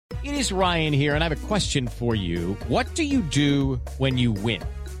It is Ryan here, and I have a question for you. What do you do when you win?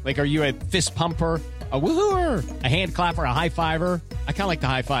 Like, are you a fist pumper, a woo-hooer, a hand clapper, a high-fiver? I kind of like the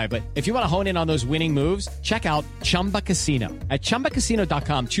high-five, but if you want to hone in on those winning moves, check out Chumba Casino. At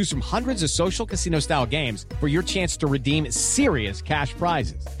ChumbaCasino.com, choose from hundreds of social casino-style games for your chance to redeem serious cash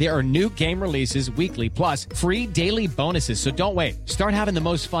prizes. There are new game releases weekly, plus free daily bonuses, so don't wait. Start having the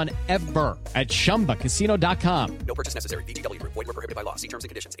most fun ever at ChumbaCasino.com. No purchase necessary. VGW Group. Void where prohibited by law. See terms and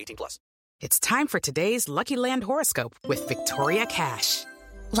conditions. 18+. It's time for today's Lucky Land horoscope with Victoria Cash.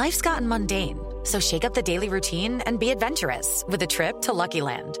 Life's gotten mundane, so shake up the daily routine and be adventurous with a trip to Lucky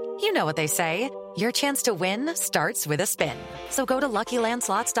Land. You know what they say. Your chance to win starts with a spin. So go to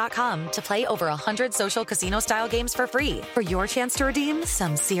LuckyLandSlots.com to play over 100 social casino-style games for free for your chance to redeem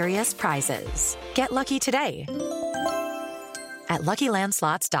some serious prizes. Get lucky today at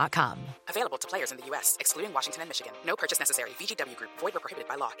LuckyLandSlots.com. Available to players in the U.S., excluding Washington and Michigan. No purchase necessary. VGW Group. Void where prohibited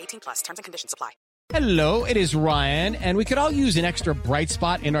by law. 18+. Terms and conditions apply. Hello, it is Ryan, and we could all use an extra bright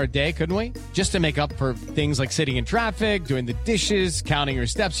spot in our day, couldn't we? Just to make up for things like sitting in traffic, doing the dishes, counting your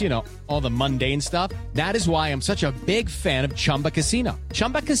steps, you know, all the mundane stuff. That is why I'm such a big fan of Chumba Casino.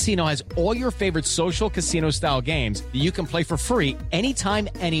 Chumba Casino has all your favorite social casino-style games that you can play for free anytime,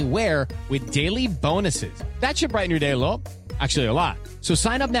 anywhere with daily bonuses. That should brighten your day a little. Actually, a lot. So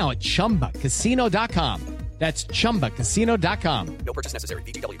sign up now at ChumbaCasino.com. That's ChumbaCasino.com. No purchase necessary.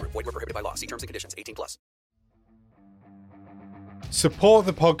 VGW Group. Void where prohibited by law. See terms and conditions. 18+. Support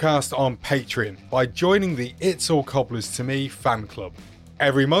the podcast on Patreon by joining the It's All Cobblers to Me fan club.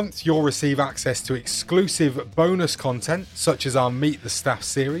 Every month, you'll receive access to exclusive bonus content, such as our Meet the Staff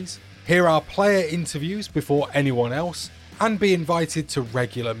series, hear our player interviews before anyone else, and be invited to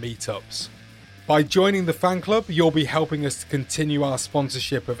regular meetups. By joining the fan club, you'll be helping us to continue our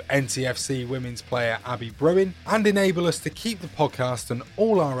sponsorship of NTFC women's player Abby Bruin and enable us to keep the podcast and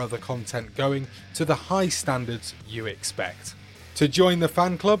all our other content going to the high standards you expect. To join the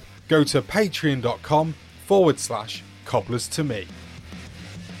fan club, go to patreon.com/cobblers to me.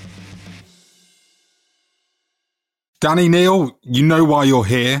 Danny, Neil, you know why you're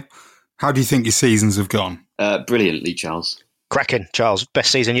here. How do you think your seasons have gone? Brilliantly, Charles. Cracking, Charles.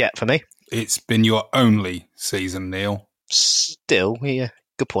 Best season yet for me. It's been your only season, Neil. Still, yeah,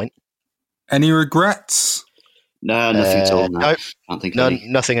 good point. Any regrets? No, nothing at all. No. Nope. Can't think of any.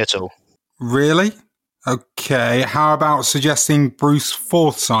 Nothing at all. Really? Okay, how about suggesting Bruce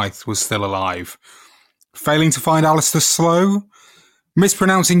Forsyth was still alive? Failing to find Alistair Slow?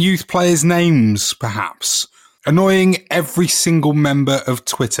 Mispronouncing youth players' names, perhaps? Annoying every single member of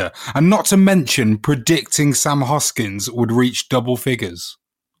Twitter? And not to mention predicting Sam Hoskins would reach double figures?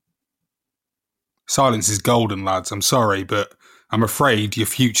 Silence is golden, lads. I'm sorry, but I'm afraid your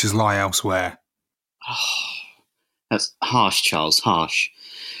futures lie elsewhere. Oh, that's harsh, Charles, harsh.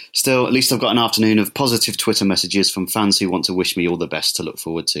 Still, at least I've got an afternoon of positive Twitter messages from fans who want to wish me all the best to look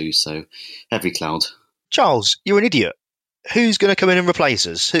forward to, so heavy cloud. Charles, you're an idiot. Who's going to come in and replace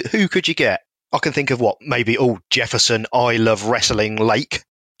us? Who could you get? I can think of maybe Jefferson, I Love Wrestling Lake,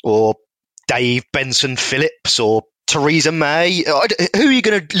 or Dave Benson Phillips, or Theresa May. Who are you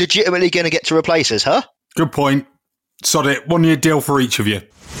legitimately going to get to replace us, huh? Good point. Sod it. 1 year deal for each of you.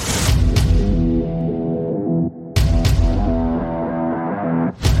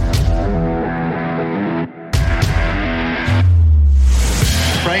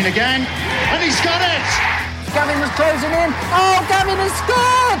 Brain again, and he's got it! Gavin was closing in. Oh, Gavin has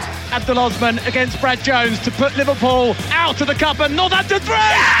scored! Abdul Osman against Brad Jones to put Liverpool out of the cup, and Northampton 3!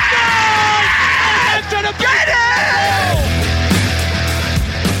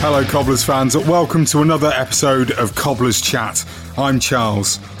 Hello, Cobblers fans. Welcome to another episode of Cobblers Chat. I'm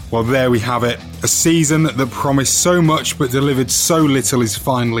Charles. Well, there we have it. A season that promised so much but delivered so little is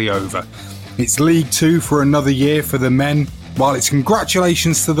finally over. It's League Two for another year for the men, while it's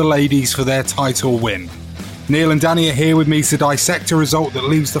congratulations to the ladies for their title win. Neil and Danny are here with me to dissect a result that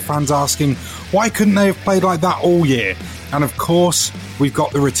leaves the fans asking, why couldn't they have played like that all year? And of course, we've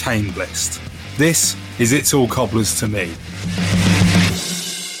got the retained list. This is It's All Cobblers to Me.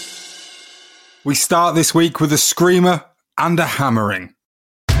 We start this week with a screamer and a hammering.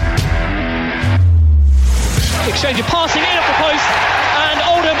 Exchange of passing in off the post, and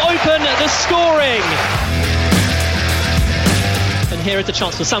Oldham open the scoring. And here is the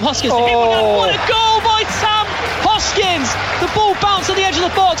chance for Sam Hoskins. What a goal by Sam Hoskins! The ball bounced on the edge of the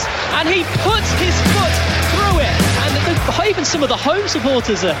box, and he puts his foot through it. And even some of the home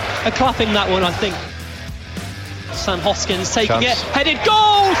supporters are clapping that one, I think. Sam Hoskins taking it. Headed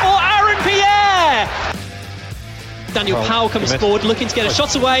goal for Aaron Pierre! Daniel Powell comes forward, looking to get a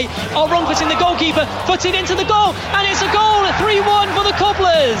shot away. Oh, wrong foot in the goalkeeper, footed into the goal, and it's a goal at 3-1 for the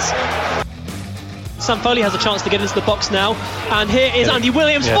Cobblers. Sam Foley has a chance to get into the box now, and here is Andy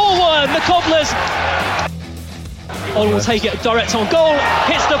Williams, 4-1, the Cobblers. Oldham will take it direct on goal,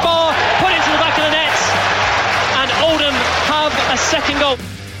 hits the bar, put into the back of the net, and Oldham have a second goal.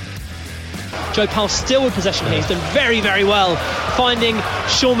 Joe Powell still with possession here. He's done very, very well, finding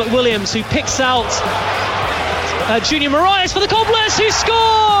Sean McWilliams, who picks out Junior Marias for the Cobblers, who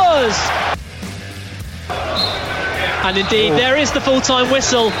scores! And indeed, there is the full-time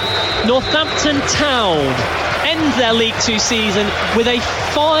whistle. Northampton Town end their League 2 season with a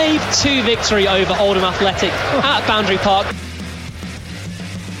 5-2 victory over Oldham Athletic at Boundary Park.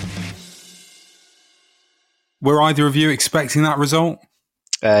 Were either of you expecting that result?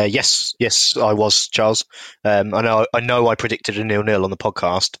 Yes, I was, Charles. I know I predicted a 0-0 on the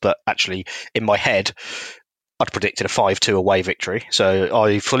podcast, but actually, in my head, I'd predicted a 5-2 away victory. So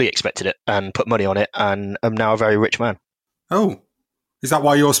I fully expected it and put money on it, and I'm now a very rich man. Oh, is that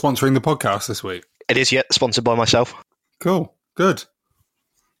why you're sponsoring the podcast this week? It is, sponsored by myself. Cool, good.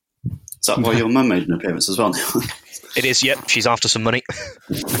 Is that why your mum made an appearance as well? It is, she's after some money.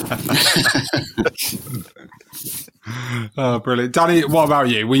 Oh, brilliant. Danny, what about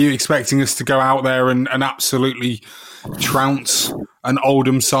you? Were you expecting us to go out there and absolutely trounce an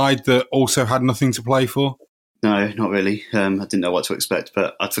Oldham side that also had nothing to play for? No, not really. I didn't know what to expect,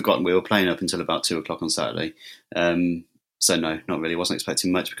 but I'd forgotten we were playing up until about 2 o'clock on Saturday. So no, not really. Wasn't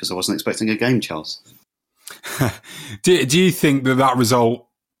expecting much because I wasn't expecting a game, Charles. Do you think that result,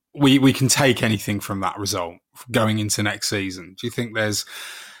 we can take anything from that result going into next season? Do you think there's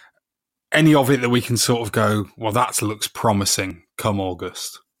any of it that we can sort of go, well, that looks promising come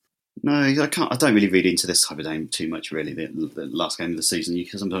August? No, I can't. I don't really read into this type of game too much, really. The last game of the season, you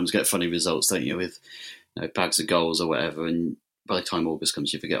can sometimes get funny results, don't you, with bags of goals or whatever, and by the time August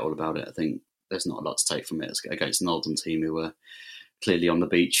comes, you forget all about it. I think there's not a lot to take from it against an Oldham team who were clearly on the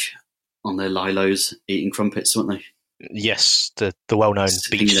beach on their lilos eating crumpets, weren't they? Yes, the well-known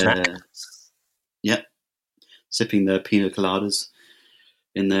beach snack. Sipping their pina coladas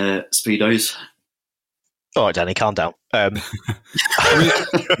in their Speedos. All right, Danny, calm down.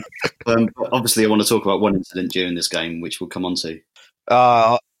 Obviously, I want to talk about one incident during this game, which we'll come on to.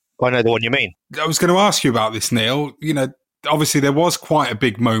 I know the one you mean. I was going to ask you about this, Neil. Obviously there was quite a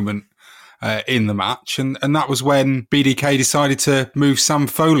big moment in the match, and that was when BDK decided to move Sam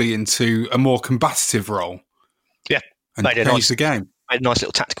Foley into a more combative role. Yeah, and change the game. Made a nice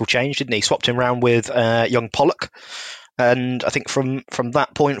little tactical change, didn't he? Swapped him around with young Pollock, and I think from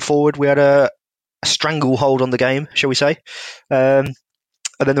that point forward, we had a stranglehold on the game, shall we say? And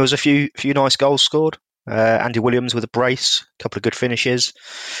then there was a few nice goals scored. Andy Williams with a brace, a couple of good finishes.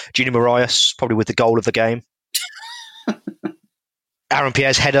 Junior Marias probably with the goal of the game. Aaron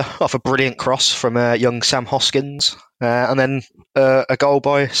Pierre's header off a brilliant cross from young Sam Hoskins. And then a goal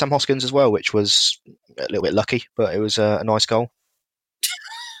by Sam Hoskins as well, which was a little bit lucky, but it was a nice goal.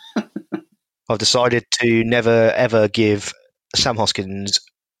 I've decided to never, ever give Sam Hoskins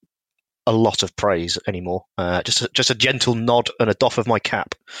a lot of praise anymore. Just a gentle nod and a doff of my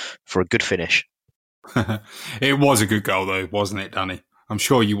cap for a good finish. It was a good goal, though, wasn't it, Danny? I'm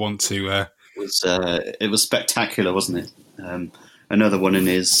sure you want to... It was spectacular, wasn't it? Another one in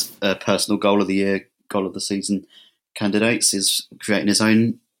his personal goal of the year, goal of the season candidates is creating his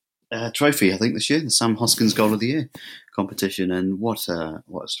own trophy, I think, this year, the Sam Hoskins Goal of the Year competition. And what a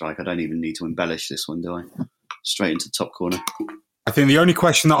strike. I don't even need to embellish this one, do I? Straight into top corner. I think the only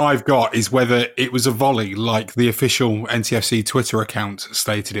question that I've got is whether it was a volley like the official NTFC Twitter account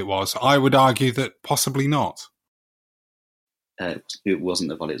stated it was. I would argue that possibly not. It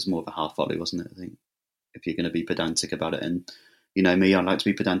wasn't a volley, it was more of a half volley, wasn't it? I think, if you're going to be pedantic about it. And you know me, I like to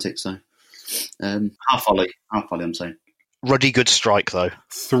be pedantic, so half volley, I'm saying. Ruddy good strike, though.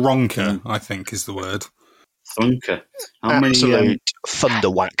 Thronker, I think, is the word. Thronker. Absolute thunder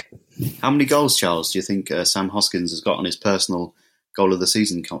whack. How many goals, Charles, do you think Sam Hoskins has got on his personal goal of the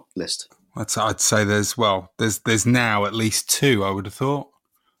season list? I'd say there's now at least 2, I would have thought.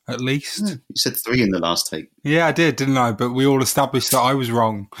 At least. Yeah, you said 3 in the last take. Yeah, I did, didn't I? But we all established that I was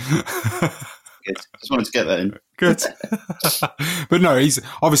wrong. Good. Just wanted to get that in. Good. But no, he's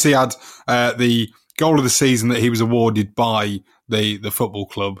obviously had the goal of the season that he was awarded by the football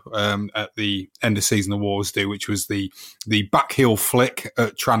club at the end of season awards which was the back heel flick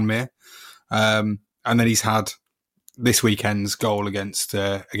at Tranmere. And then he's had this weekend's goal against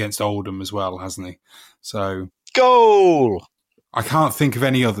Oldham as well, hasn't he? So goal! I can't think of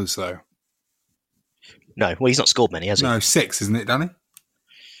any others, though. No, well, he's not scored many, has he? No, 6, isn't it, Danny?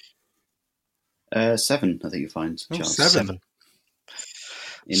 7, I think you find. Oh, Charles. 7.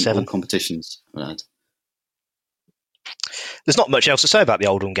 In all competitions, lad. There's not much else to say about the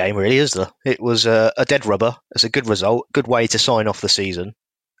Oldham game, really, is there? It was a dead rubber. It's a good result, good way to sign off the season.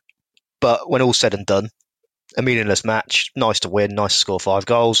 But when all's said and done, a meaningless match. Nice to win, nice to score 5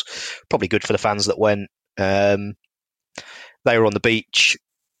 goals. Probably good for the fans that went. They were on the beach.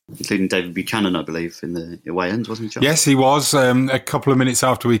 Including David Buchanan, I believe, in the away end, wasn't he, John? Yes, he was. A couple of minutes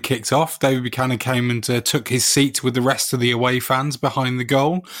after we kicked off, David Buchanan came and took his seat with the rest of the away fans behind the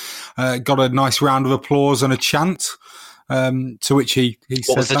goal. Got a nice round of applause and a chant, to which he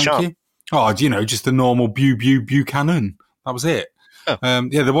said thank you. Oh, just the normal Buchanan. That was it. Oh.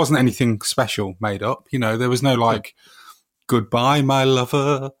 There wasn't anything special made up. There was no goodbye, my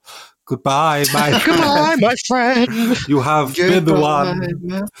lover. Goodbye, my friend. Goodbye, my friend. You have been the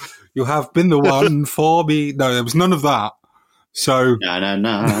one. You have been the one for me. No, there was none of that. So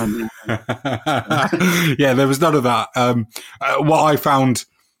no. Yeah, there was none of that. What I found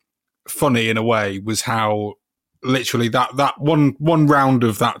funny in a way was how literally that one round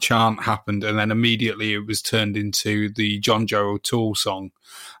of that chant happened, and then immediately it was turned into the John Joe O'Toole song.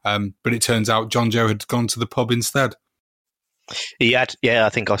 But it turns out John Joe had gone to the pub instead. He had, I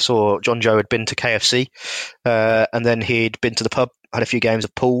think I saw John Joe had been to KFC, and then he'd been to the pub, had a few games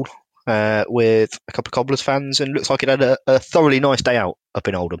of pool with a couple of Cobblers fans, and looks like it had a thoroughly nice day out up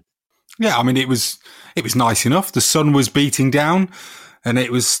in Oldham. Yeah, I mean, it was nice enough. The sun was beating down, and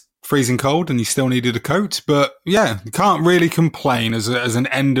it was freezing cold, and you still needed a coat. But yeah, you can't really complain as an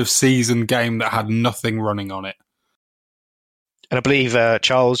end of season game that had nothing running on it. And I believe,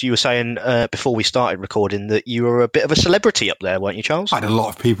 Charles, you were saying before we started recording that you were a bit of a celebrity up there, weren't you, Charles? I had a lot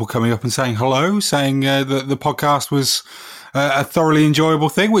of people coming up and saying hello, saying that the podcast was a thoroughly enjoyable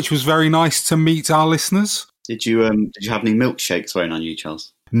thing, which was very nice to meet our listeners. Did you have any milkshakes thrown on you,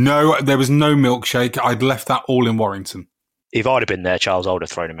 Charles? No, there was no milkshake. I'd left that all in Warrington. If I'd have been there, Charles, I would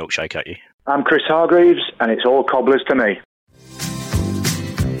have thrown a milkshake at you. I'm Chris Hargreaves, and it's all Cobblers to me.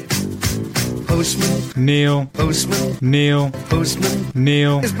 Postman. Neil. Postman. Neil. Postman.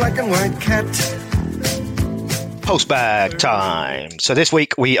 Neil. His black and white cat. Postbag time. So this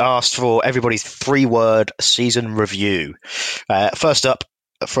week we asked for everybody's 3-word season review. First up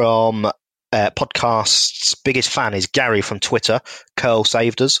from podcast's biggest fan is Gary from Twitter. Curl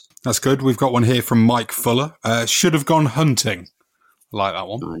saved us. That's good. We've got one here from Mike Fuller. Should have gone hunting. I like that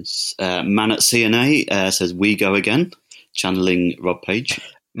one. Nice. Man at CNA says, we go again. Channeling Rob Page.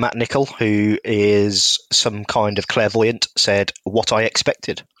 Matt Nicol, who is some kind of clairvoyant, said, what I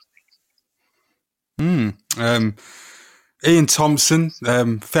expected. Ian Thompson,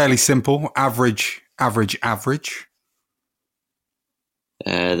 fairly simple. Average.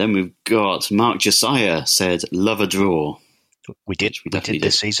 Then we've got Mark Josiah said, love a draw. We did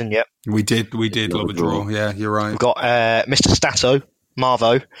this season, yep. We did love a draw. Yeah, you're right. We've got Mr. Stato,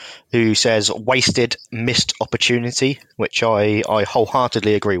 Marvo, who says wasted, missed opportunity, which I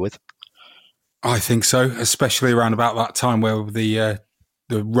wholeheartedly agree with. I think so, especially around about that time where the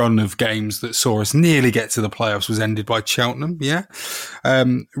run of games that saw us nearly get to the playoffs was ended by Cheltenham. Yeah.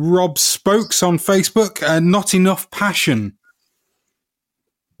 Rob Spokes on Facebook, not enough passion.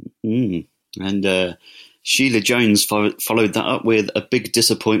 And Sheila Jones followed that up with a big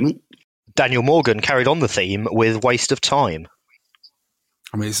disappointment. Daniel Morgan carried on the theme with waste of time.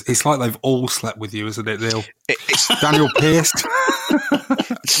 I mean, it's like they've all slept with you, isn't it, Neil? Daniel Pearce.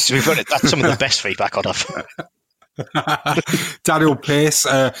 That's some of the best feedback I'd have. Daniel Pearce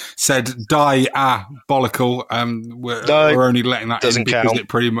said, die bollicle. We're only letting that doesn't in because count. It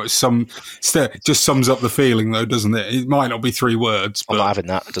pretty much just sums up the feeling, though, doesn't it? It might not be 3 words. But... I'm not having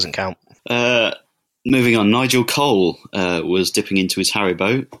that. It doesn't count. Moving on, Nigel Cole was dipping into his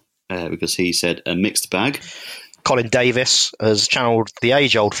Haribo because he said a mixed bag. Colin Davis has channeled the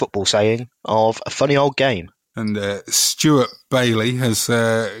age-old football saying of a funny old game. And Stuart Bailey has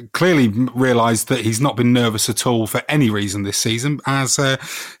clearly realised that he's not been nervous at all for any reason this season, as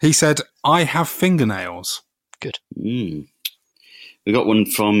he said, I have fingernails. Good. We got one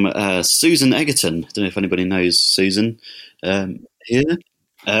from Susan Egerton. I don't know if anybody knows Susan here.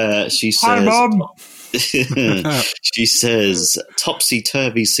 She says, hi, Mum. She says,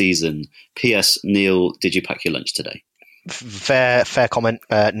 topsy-turvy season. P.S. Neil, did you pack your lunch today? Fair comment.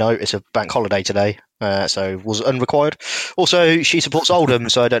 No, it's a bank holiday today, so was unrequired. Also, she supports Oldham,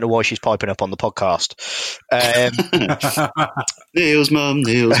 so I don't know why she's piping up on the podcast. Neil's mum.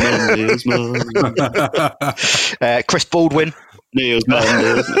 Chris Baldwin. Neil's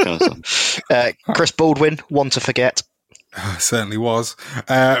mum. Chris Baldwin, one to forget. Certainly was.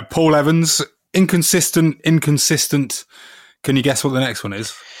 Paul Evans, inconsistent. Can you guess what the next one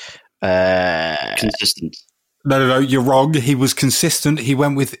is? Consistent. No, you're wrong. He was consistent. He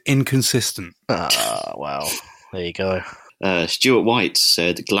went with inconsistent. Well, there you go. Stuart White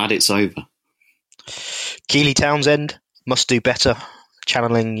said, glad it's over. Keely Townsend, must do better.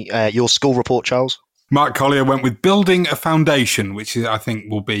 Channeling your school report, Charles. Mark Collier went with building a foundation, which I think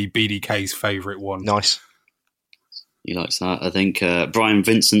will be BDK's favourite one. Nice. He likes that. I think Brian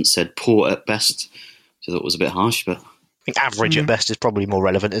Vincent said poor at best, which I thought was a bit harsh, but... I think average at best is probably more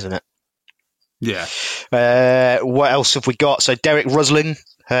relevant, isn't it? Yeah. What else have we got? So Derek Ruslin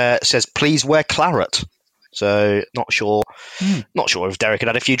says, please wear claret. So not sure if Derek had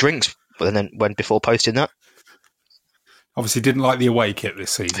had a few drinks, but then when before posting that. Obviously didn't like the away kit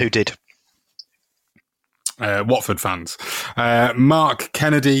this season. Who did? Watford fans. Mark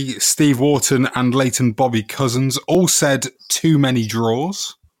Kennedy, Steve Wharton and Leighton Bobby Cousins all said too many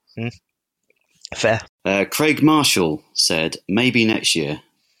draws. Fair. Craig Marshall said, maybe next year.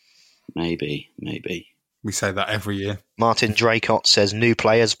 Maybe. We say that every year. Martin Draycott says, new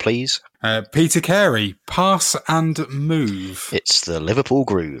players, please. Peter Carey, pass and move. It's the Liverpool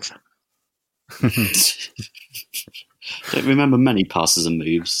groove. Don't remember many passes and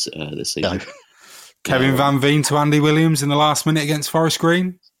moves this season. No. Kevin Van Veen to Andy Williams in the last minute against Forest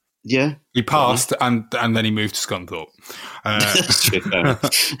Green. Yeah. He passed and then he moved to Scunthorpe. That's true.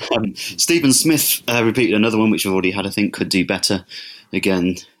 Stephen Smith repeated another one, which I've already had, I think, could do better.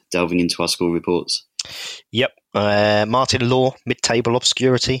 Again, delving into our school reports. Yep. Martin Law, mid-table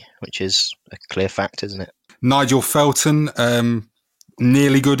obscurity, which is a clear fact, isn't it? Nigel Felton,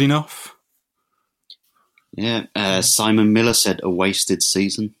 nearly good enough. Yeah. Simon Miller said a wasted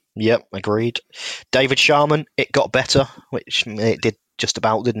season. Yep, agreed. David Sharman, it got better, which it did just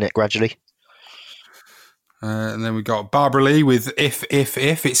about, didn't it, gradually? And then we got Barbara Lee with if.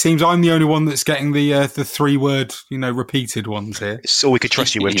 It seems I'm the only one that's getting the 3-word, repeated ones here. It's all we could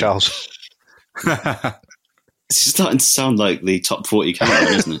trust you with, Charles. It's starting to sound like the top 40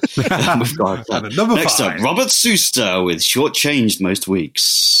 countdown, isn't it? Next 5. Up, Robert Suster with shortchanged most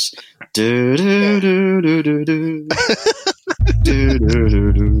weeks.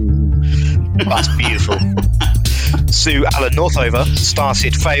 That's beautiful. Sue Allen Northover,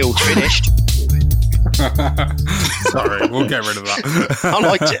 started, failed, finished. Sorry, we'll get rid of that. I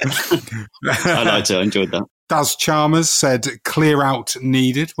liked it. I enjoyed that. Daz Chalmers said clear out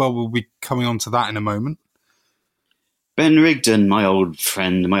needed. Well, we'll be coming on to that in a moment. Ben Rigdon, my old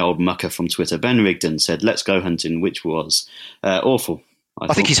friend, my old mucker from Twitter, Ben Rigdon said, let's go hunting, which was awful.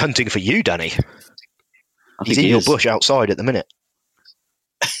 I think he's hunting for you, Danny. He's in your bush outside at the minute.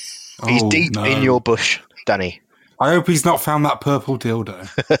 He's deep in your bush, Danny. I hope he's not found that purple dildo.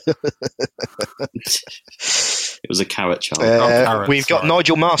 It was a carrot, Charles. We've got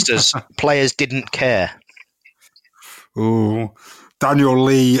Nigel Masters. Players didn't care. Ooh. Daniel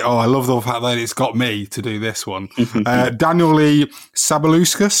Lee, I love the fact that it's got me to do this one. Daniel Lee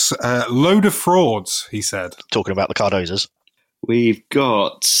Sabaluskas, load of frauds, he said. Talking about the Cardozas. We've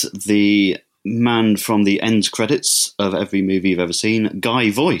got the man from the end credits of every movie you've ever seen,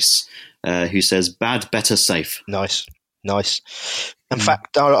 Guy Voice, who says, bad, better, safe. Nice. In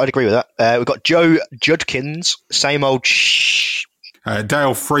fact, I'd agree with that. We've got Joe Judkins, same old shh.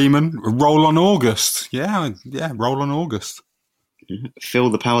 Dale Freeman, roll on August. Yeah, roll on August. Phil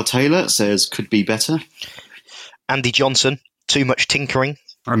the Power Taylor says, could be better. Andy Johnson, too much tinkering.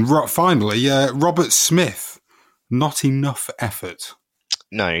 And finally, Robert Smith, not enough effort.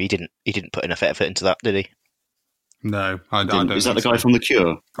 No, he didn't put enough effort into that, did he? No, I don't. Is that the guy from The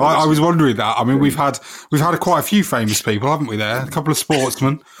Cure? I was wondering that. I mean, we've had quite a few famous people, haven't we? There, a couple of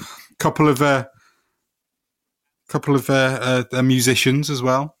sportsmen, a couple of musicians as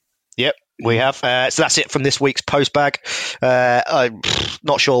well. Yep, we have. So that's it from this week's Postbag. I'm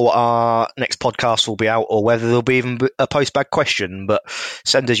not sure what our next podcast will be out or whether there'll be even a Postbag question, but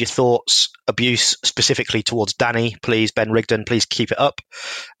send us your thoughts, abuse specifically towards Danny, please. Ben Rigdon, please keep it up.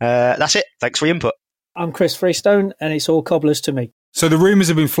 That's it. Thanks for your input. I'm Chris Freestone, and it's all cobblers to me. So the rumours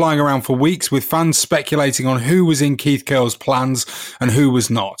have been flying around for weeks, with fans speculating on who was in Keith Curle's plans and who was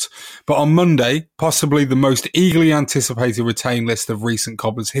not. But on Monday, possibly the most eagerly anticipated retain list of recent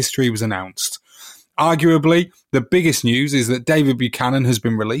Cobblers history was announced. Arguably, the biggest news is that David Buchanan has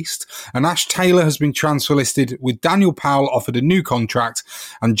been released and Ash Taylor has been transfer listed, with Daniel Powell offered a new contract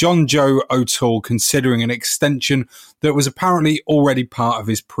and John Joe O'Toole considering an extension that was apparently already part of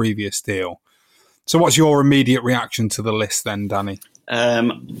his previous deal. So what's your immediate reaction to the list then, Danny? I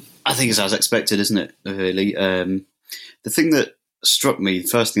think it's as expected, isn't it, really? The thing that struck me, the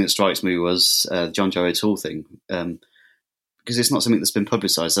first thing that strikes me was the John Joe O'Toole thing, because it's not something that's been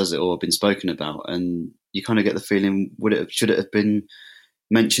publicised, has it, or been spoken about, and you kind of get the feeling, should it have been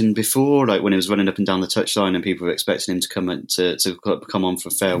mentioned before, like when he was running up and down the touchline and people were expecting him to come on for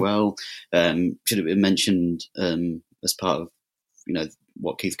farewell. Should have been mentioned as part of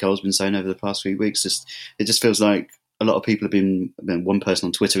what Keith Cole's been saying over the past few weeks. It just feels like a lot of people have been. One person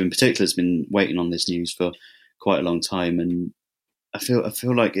on Twitter in particular has been waiting on this news for quite a long time, and I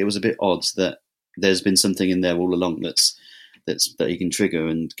feel like it was a bit odd that there's been something in there all along that he can trigger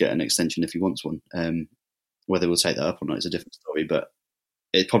and get an extension if he wants one. Whether we'll take that up or not is a different story, but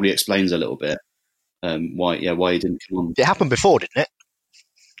it probably explains a little bit why he didn't come on. It happened before, didn't it?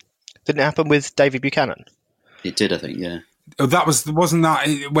 Didn't it happen with David Buchanan? It did, I think, yeah. Oh, wasn't that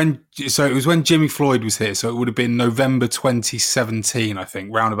when? So it was when Jimmy Floyd was here. So it would have been November 2017, I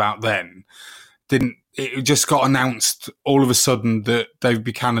think, round about then. It just got announced all of a sudden that David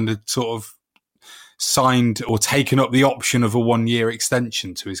Buchanan had sort of signed or taken up the option of a 1-year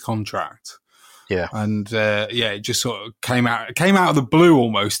extension to his contract. Yeah, and it just sort of came out of the blue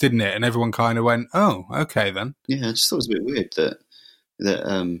almost, didn't it? And everyone kind of went, "Oh, okay then." Yeah, I just thought it was a bit weird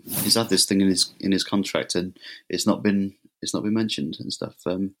that he's had this thing in his contract and it's not been mentioned and stuff.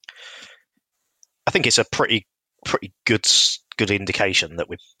 I think it's a pretty good indication that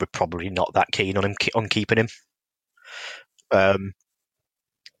we're probably not that keen on keeping him. And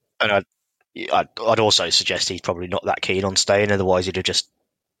I'd also suggest he's probably not that keen on staying. Otherwise, he'd have just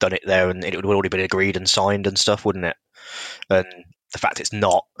done it there, and it would have already been agreed and signed and stuff, wouldn't it? And the fact it's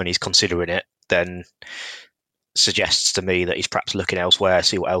not, and he's considering it, then suggests to me that he's perhaps looking elsewhere,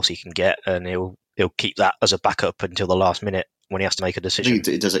 see what else he can get, and he'll keep that as a backup until the last minute when he has to make a decision. I think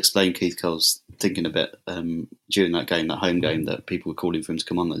it does explain Keith Cole's thinking a bit during that home game, that people were calling for him to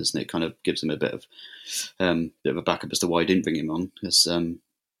come on, doesn't it? It kind of gives him a bit of a backup as to why he didn't bring him on, because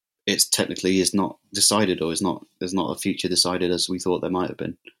it's technically is not decided, or there's not a future decided as we thought there might have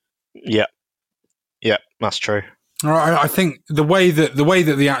been. Yeah, that's true. I think the way that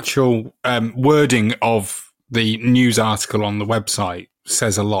the actual wording of the news article on the website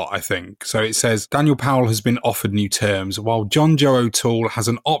says a lot, I think. So it says, Daniel Powell has been offered new terms, while John Joe O'Toole has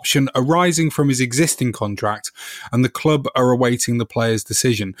an option arising from his existing contract, and the club are awaiting the player's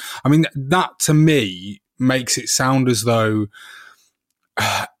decision. I mean, that to me makes it sound as though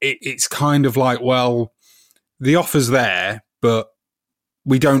it's kind of like, well, the offer's there, but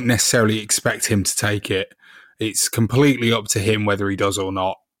we don't necessarily expect him to take it. It's completely up to him whether he does or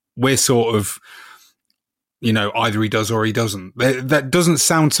not. We're sort of, either he does or he doesn't. That doesn't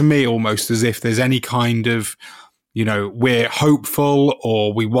sound to me almost as if there's any kind of, we're hopeful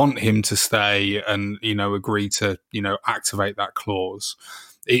or we want him to stay and, agree to, activate that clause.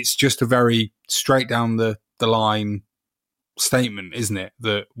 It's just a very straight down the line statement, isn't it?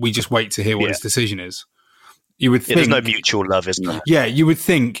 That we just wait to hear what his decision is. You would think there's no mutual love, isn't there? Yeah, you would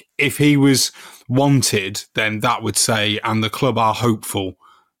think if he was wanted, then that would say, and the club are hopeful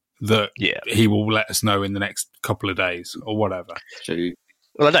that he will let us know in the next couple of days or whatever.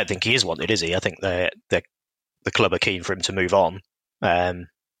 Well, I don't think he is wanted, is he? I think the club are keen for him to move on. And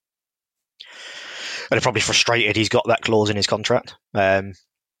they're probably frustrated he's got that clause in his contract. And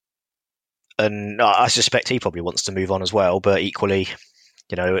I suspect he probably wants to move on as well, but equally,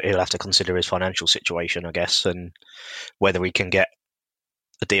 he'll have to consider his financial situation, I guess, and whether he can get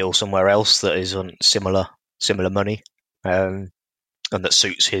a deal somewhere else that is on similar money, and that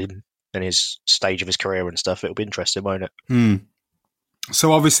suits him and his stage of his career and stuff. It'll be interesting, won't it?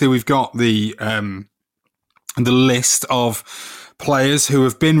 So obviously we've got the list of players who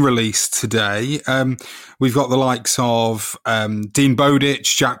have been released today. We've got the likes of Dean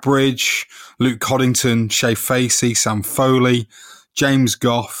Bowditch, Jack Bridge, Luke Coddington, Shea Facey, Sam Foley, James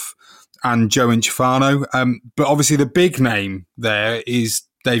Goff, and Joe Inchifano. But obviously the big name there is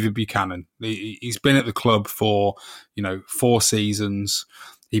David Buchanan. He's been at the club for, 4 seasons.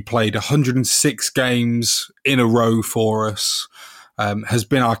 He played 106 games in a row for us, has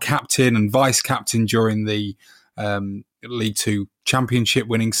been our captain and vice-captain during the League Two Championship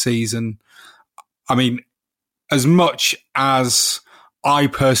winning season. I mean, as much as I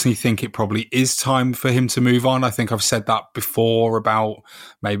personally think it probably is time for him to move on. I think I've said that before about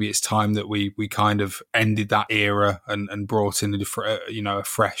maybe it's time that we kind of ended that era and brought in a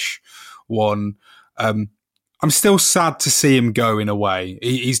fresh one. I'm still sad to see him go in a way.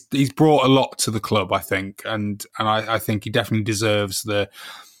 He's brought a lot to the club, I think, and I think he definitely deserves the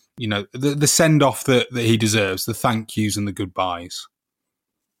send off that he deserves, the thank yous and the goodbyes.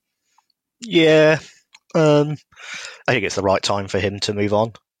 Yeah. I think it's the right time for him to move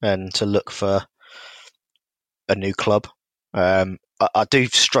on and to look for a new club. I do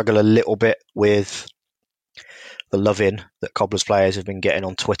struggle a little bit with the love-in that Cobblers players have been getting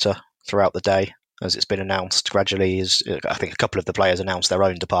on Twitter throughout the day. as it's been announced gradually. I think a couple of the players announced their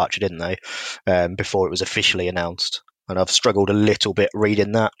own departure, didn't they, before it was officially announced. And I've struggled a little bit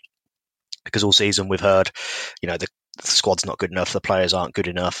reading that, because all season we've heard, the squad's not good enough, the players aren't good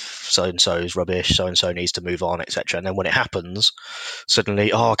enough, so-and-so is rubbish, so-and-so needs to move on, etc. And then when it happens,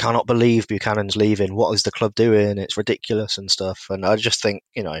 suddenly, I cannot believe Buchanan's leaving. What is the club doing? It's ridiculous and stuff. And I just think,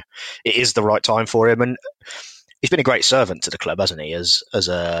 it is the right time for him. And he's been a great servant to the club, hasn't he? And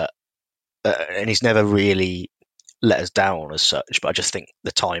he's never really let us down as such. But I just think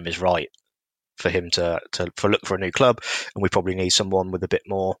the time is right for him to look for a new club, and we probably need someone with a bit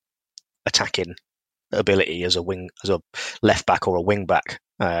more attacking ability as a left back or a wing back.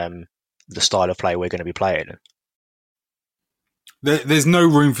 The style of play we're going to be playing. There's no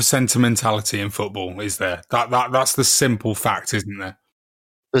room for sentimentality in football, is there? That's the simple fact, isn't there?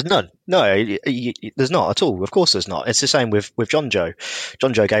 There's none. No, there's not at all. Of course there's not. It's the same with John Joe.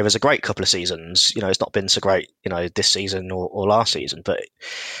 John Joe gave us a great couple of seasons. It's not been so great, this season or last season, but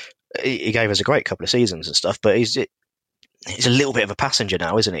he gave us a great couple of seasons and stuff. But he's a little bit of a passenger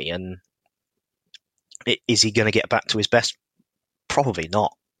now, isn't he? And is he going to get back to his best? Probably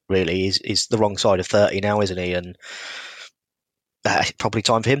not, really. He's the wrong side of 30 now, isn't he? And probably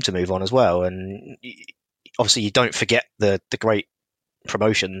time for him to move on as well. And obviously you don't forget the great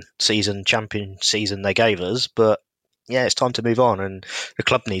promotion season, champion season they gave us, but yeah, it's time to move on, and the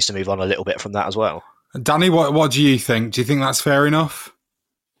club needs to move on a little bit from that as well. Danny, what do you think? Do you think that's fair enough?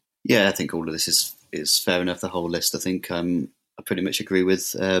 Yeah, I think all of this is fair enough. The whole list, I think, I pretty much agree with.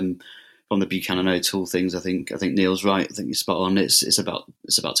 From the Buchanan O'Toole things, I think Neil's right. I think you're spot on. It's about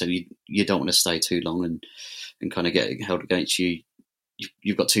time. You don't want to stay too long and kind of get held against you.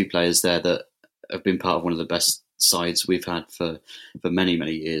 You've got two players there that have been part of one of the best sides we've had for many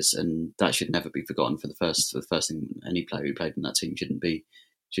years, and that should never be forgotten. For the first thing, any player who played in that team shouldn't be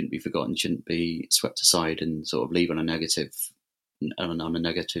forgotten, shouldn't be swept aside and sort of leave on a negative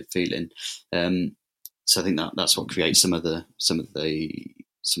feeling. So I think that's what creates some of the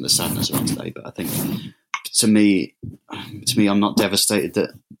sadness around today. But I think to me, I'm not devastated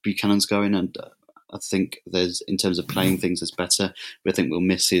that Buchanan's going, and I think in terms of playing things is better, but I think we'll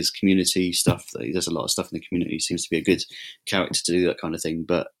miss his community stuff. He does a lot of stuff in the community. He seems to be a good character to do that kind of thing.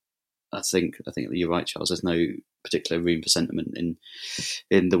 But I think you're right, Charles. There's no particular room for sentiment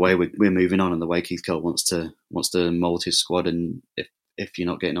in the way we're moving on and the way Keith Curle wants to mould his squad. And if you're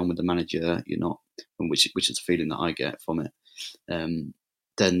not getting on with the manager, you're not, which is the feeling that I get from it.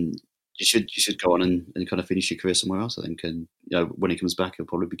 Then you should go on and kind of finish your career somewhere else, I think. And when he comes back, he'll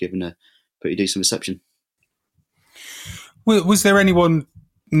probably be given a pretty decent reception. Was there anyone,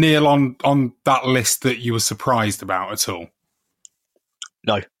 Neil, on that list that you were surprised about at all?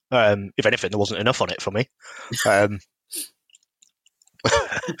 No. If anything, there wasn't enough on it for me.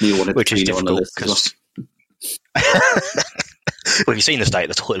 Which is difficult because well, you've seen the state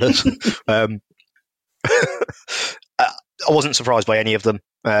of the toilets. I wasn't surprised by any of them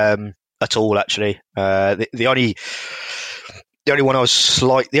at all, actually. The only one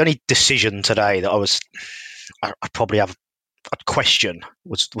the only decision today that I'd probably have a question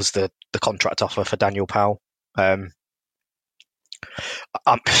was the contract offer for Daniel Powell.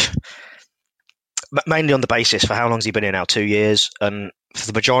 Mainly on the basis for how long has he been here now? 2 years, and for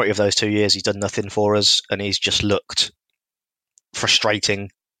the majority of those 2 years, he's done nothing for us, and he's just looked frustrating.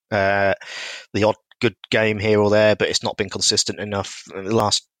 The odd good game here or there, but it's not been consistent enough. The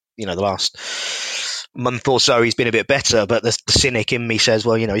last month or so, he's been a bit better, but the cynic in me says,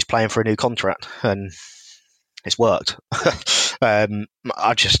 well, he's playing for a new contract, and it's worked. I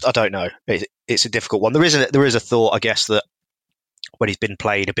don't know. It's a difficult one. There is a thought, I guess, that when he's been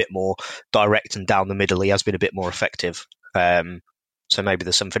played a bit more direct and down the middle, he has been a bit more effective. So maybe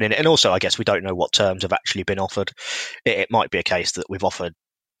there's something in it. And also, I guess we don't know what terms have actually been offered. It might be a case that we've offered,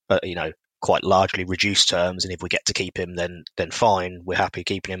 quite largely reduced terms, and if we get to keep him, then fine. We're happy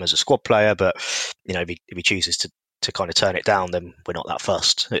keeping him as a squad player. But if he chooses to kind of turn it down, then we're not that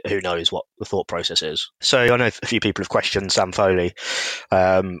fussed. Who knows what the thought process is? So I know a few people have questioned Sam Foley, which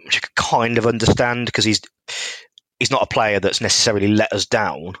I can kind of understand, because he's not a player that's necessarily let us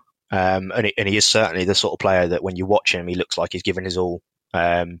down, and he is certainly the sort of player that when you watch him, he looks like he's given his all.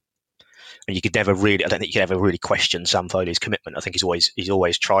 And I don't think you could ever really question Sam Foley's commitment. I think he's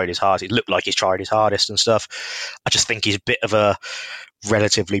always tried his hardest. It looked like he's tried his hardest and stuff. I just think he's a bit of a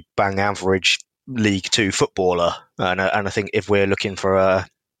relatively bang average League Two footballer, and I think if we're looking for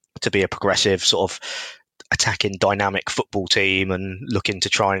to be a progressive sort of attacking dynamic football team and looking to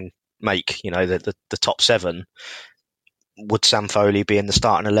try and make the top seven, would Sam Foley be in the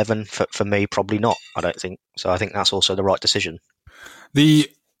starting 11? For me, probably not. I don't think so. I think that's also the right decision. The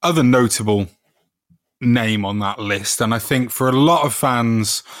other notable name on that list. And I think for a lot of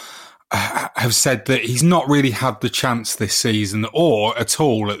fans have said that he's not really had the chance this season or at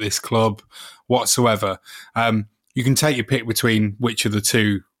all at this club whatsoever. You can take your pick between which of the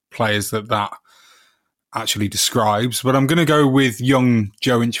two players that actually describes, but I'm going to go with young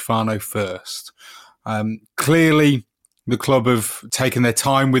Joe Incifano first. Clearly, the club have taken their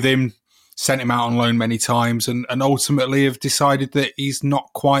time with him, sent him out on loan many times, and ultimately have decided that he's not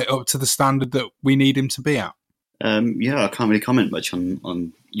quite up to the standard that we need him to be at. I can't really comment much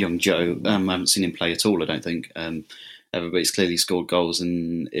on young Joe. I haven't seen him play at all, I don't think. Everybody's clearly scored goals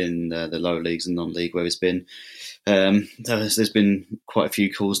in the lower leagues and non-league where he's been. There's been quite a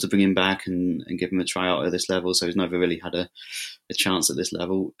few calls to bring him back and give him a tryout at this level, so he's never really had a chance at this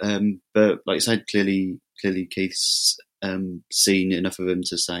level. But like I said, clearly Keith's seen enough of him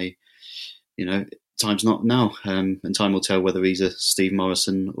to say, time's not now, and time will tell whether he's a Steve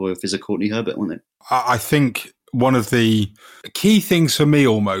Morrison or if he's a Courtney Herbert, won't it? I think one of the key things for me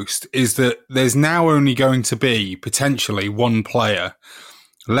almost is that there's now only going to be potentially one player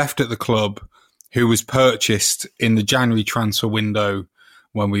left at the club who was purchased in the January transfer window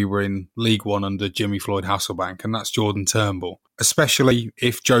when we were in League One under Jimmy Floyd Hasselbank, and that's Jordan Turnbull. Especially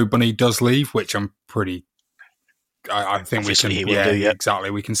if Joe Bunny does leave, which I'm pretty... I think obviously we can... he will do, yeah.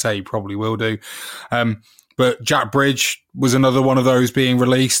 Exactly. We can say he probably will do. But Jack Bridge was another one of those being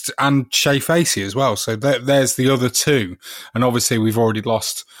released, and Shea Facey as well. So there's the other two. And obviously we've already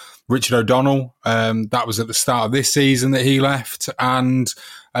lost Richard O'Donnell. That was at the start of this season that he left. And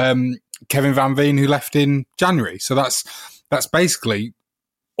Kevin Van Veen, who left in January. So that's basically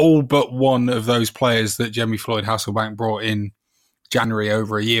all but one of those players that Jimmy Floyd Hasselbank brought in January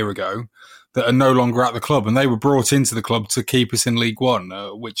over a year ago that are no longer at the club. And they were brought into the club to keep us in League One,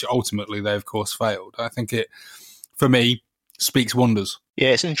 which ultimately they, of course, failed. I think it, for me, speaks wonders. Yeah,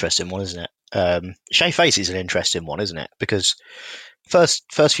 it's an interesting one, isn't it? Shea Facey's an interesting one, isn't it? Because first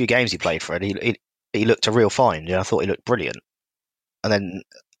few games he played for it, he looked a real find. I thought he looked brilliant. And then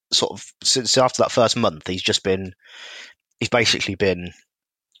sort of since after that first month, he's basically been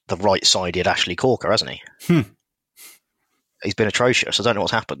the right-sided Ashley Corker, hasn't he? He's been atrocious. I don't know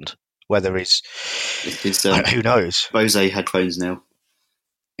what's happened. Whether it's who knows? Bose headphones now.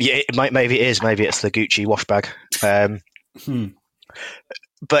 Yeah, maybe it is. Maybe it's the Gucci wash bag. But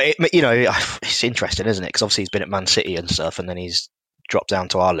it's interesting, isn't it? Because obviously he's been at Man City and stuff, and then he's dropped down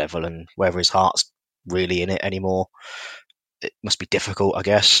to our level, and whether his heart's really in it anymore, it must be difficult, I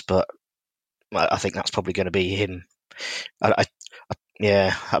guess. But I think that's probably going to be him. I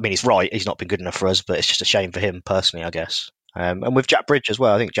mean, he's right. He's not been good enough for us, but it's just a shame for him personally, I guess. And with Jack Bridge as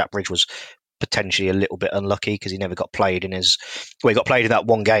well, I think Jack Bridge was potentially a little bit unlucky because he never got played in his... Well, he got played in that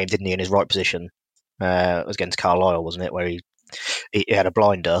one game, didn't he, in his right position? It was against Carlisle, wasn't it, where he had a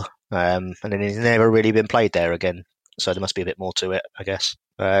blinder, and then he's never really been played there again. So there must be a bit more to it, I guess.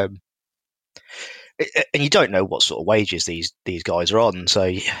 And you don't know what sort of wages these guys are on, so...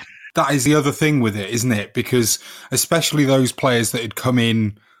 Yeah. That is the other thing with it, isn't it? Because especially those players that had come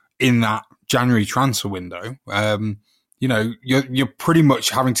in that January transfer window... you're pretty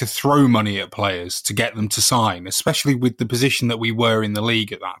much having to throw money at players to get them to sign, especially with the position that we were in the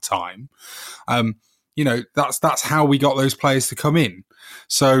league at that time. That's how we got those players to come in.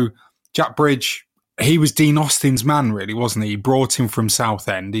 So Jack Bridge, he was Dean Austin's man, really, wasn't he? He brought him from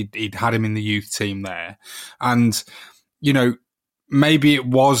Southend. He'd had him in the youth team there. And, maybe it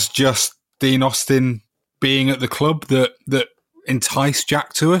was just Dean Austin being at the club that enticed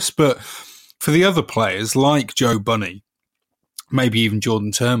Jack to us. But for the other players, like Joe Bunny, maybe even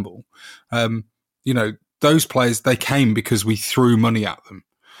Jordan Turnbull, those players, they came because we threw money at them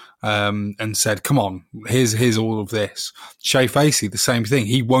and said, come on, here's all of this. Shea Facey, the same thing.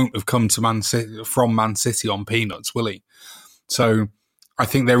 He won't have come to from Man City on peanuts, will he? So I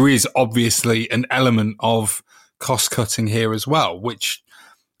think there is obviously an element of cost-cutting here as well, which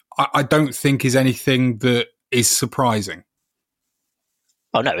I don't think is anything that is surprising.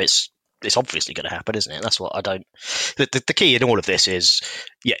 Oh, no, it's obviously going to happen, isn't it? That's what I don't... The key in all of this is,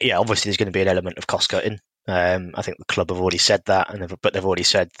 obviously there's going to be an element of cost-cutting. I think the club have already said that, but they've already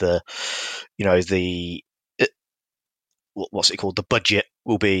said what's it called? The budget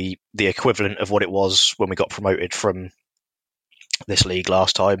will be the equivalent of what it was when we got promoted from this league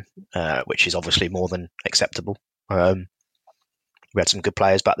last time, which is obviously more than acceptable. We had some good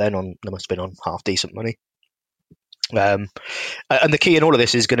players back then. They must have been on half decent money. And the key in all of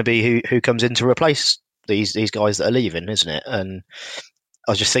this is going to be who comes in to replace these guys that are leaving, isn't it? And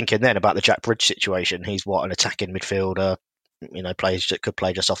I was just thinking then about the Jack Bridge situation. He's an attacking midfielder, players that could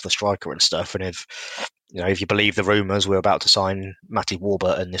play just off the striker and stuff. And if you believe the rumours, we're about to sign Matty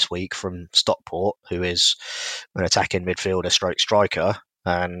Warburton this week from Stockport, who is an attacking midfielder stroke striker,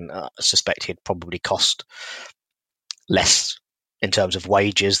 and I suspect he'd probably cost less in terms of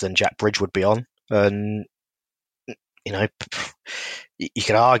wages than Jack Bridge would be on. And, you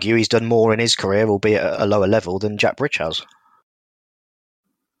could argue he's done more in his career, albeit at a lower level, than Jack Bridge has.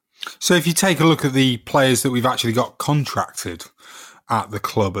 So if you take a look at the players that we've actually got contracted at the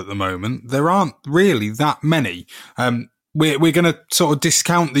club at the moment, there aren't really that many. We're going to sort of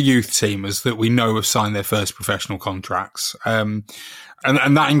discount the youth teamers that we know have signed their first professional contracts. And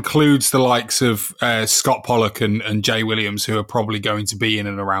that includes the likes of Scott Pollock and Jay Williams, who are probably going to be in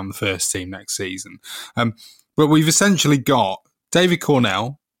and around the first team next season. But we've essentially got David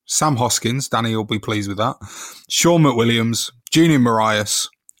Cornell, Sam Hoskins, Danny will be pleased with that, Sean McWilliams, Junior Marias,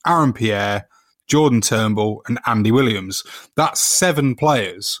 Aaron Pierre, Jordan Turnbull, and Andy Williams. That's 7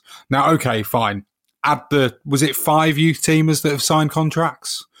 players. Now, okay, fine. Was it 5 youth teamers that have signed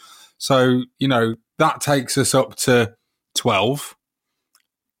contracts? So, that takes us up to 12.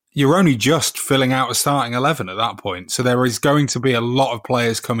 You're only just filling out a starting 11 at that point. So there is going to be a lot of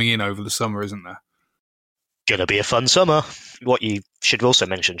players coming in over the summer, isn't there? Going to be a fun summer. What you should also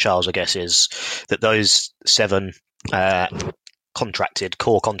mention, Charles, I guess, is that those 7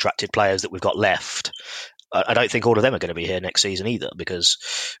 core contracted players that we've got left, I don't think all of them are going to be here next season either, because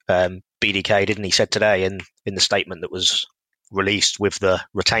BDK, didn't he, said today in the statement that was released with the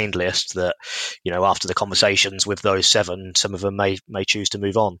retained list that, after the conversations with those 7, some of them may choose to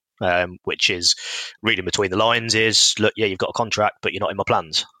move on, which is, reading between the lines, is, look, yeah, you've got a contract, but you're not in my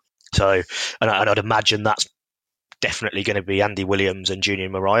plans. So, and I'd imagine that's definitely going to be Andy Williams and Junior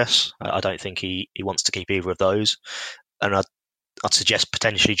Marias. I don't think he wants to keep either of those. And I'd suggest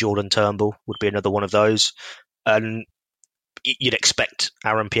potentially Jordan Turnbull would be another one of those. And you'd expect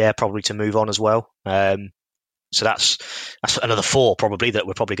Aaron Pierre probably to move on as well. So that's another 4 probably that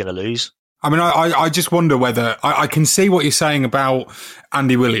we're probably going to lose. I mean, I just wonder whether I can see what you're saying about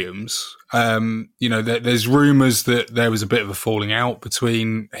Andy Williams. There's rumours that there was a bit of a falling out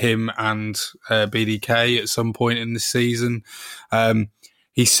between him and BDK at some point in this season.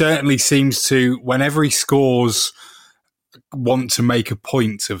 He certainly seems to, whenever he scores, want to make a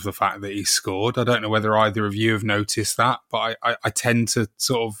point of the fact that he scored. I don't know whether either of you have noticed that, but I tend to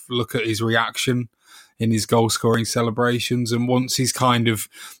sort of look at his reaction in his goal-scoring celebrations, and once he's kind of,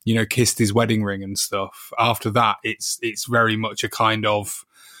 kissed his wedding ring and stuff, after that, it's very much a kind of,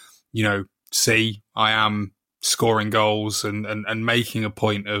 see, I am scoring goals and making a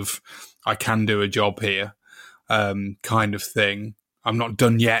point of, I can do a job here, kind of thing. I'm not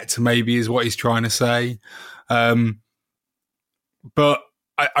done yet, maybe, is what he's trying to say. But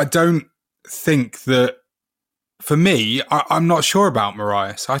I don't think that, for me, I'm not sure about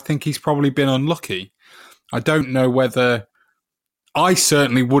Marias. I think he's probably been unlucky. I don't know whether... I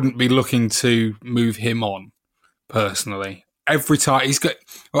certainly wouldn't be looking to move him on, personally. Every time he's got...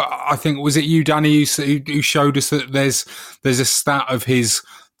 I think, was it you, Danny, who showed us that there's a stat of his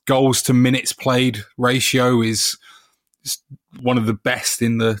goals to minutes played ratio is one of the best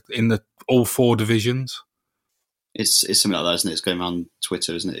in the all 4 divisions? It's something like that, isn't it? It's going around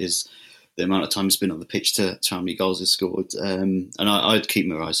Twitter, isn't it? Is the amount of time spent on the pitch to how many goals he's scored. And I'd keep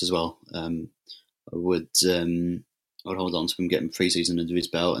Marias as well. I would hold on to him, get him pre-season under his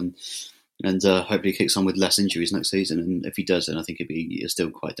belt, and hopefully he kicks on with less injuries next season. And if he does, then I think it's still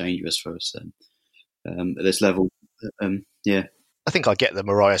quite dangerous for us at this level. Yeah, I think I get the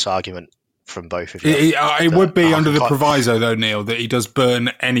Marias argument from both of you. It would be under the proviso, though, Neil, that he does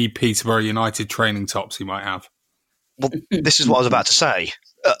burn any Peterborough United training tops he might have. Well, this is what I was about to say.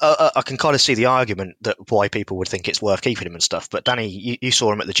 I can kind of see the argument that why people would think it's worth keeping him and stuff. But Danny, you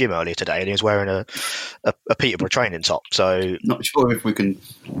saw him at the gym earlier today, and he was wearing a Peterborough training top. So not sure if we can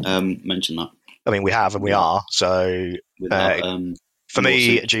mention that. I mean, we have and we are. So for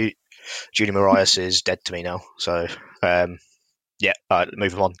me, Junior Marias is dead to me now. So yeah,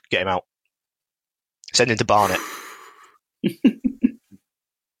 move him on, get him out, send him to Barnet.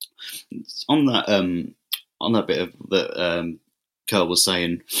 On that bit of that Curl was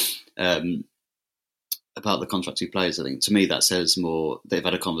saying about the contracted players, I think to me that says more they've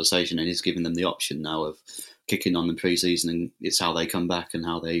had a conversation and he's giving them the option now of kicking on the pre-season, and it's how they come back and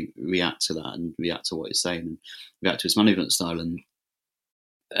how they react to that and react to what he's saying and react to his management style and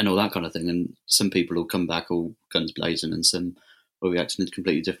all that kind of thing. And some people will come back all guns blazing and some will react in a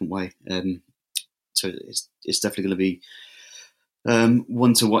completely different way. So it's definitely going to be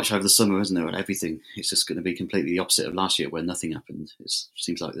one to watch over the summer, isn't there? And everything, it's just going to be completely the opposite of last year where nothing happened. It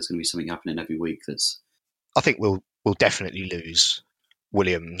seems like there's going to be something happening every week. I think we'll definitely lose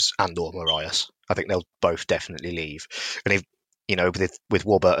Williams and or Marias. I think they'll both definitely leave. And if with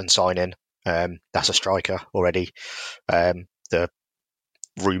Warburton signing, that's a striker already. The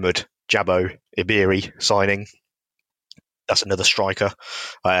rumoured Jabo Ibiri signing, that's another striker.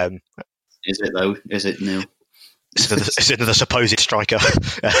 Is it though? Is it, Neil? It's another supposed striker.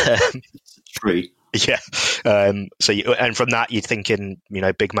 True. Yeah. And from that, you're thinking,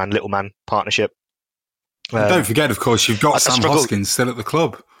 big man, little man partnership. Don't forget, of course, you've got Sam Hoskins still at the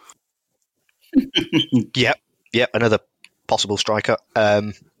club. Yep, another possible striker.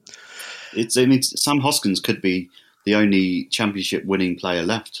 Sam Hoskins could be the only championship winning player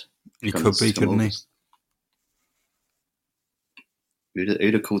left. He could be, couldn't he?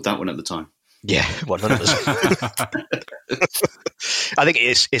 Who'd have called that one at the time? Yeah, none of us. I think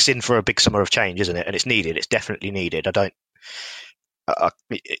it's in for a big summer of change, isn't it? And it's needed. It's definitely needed.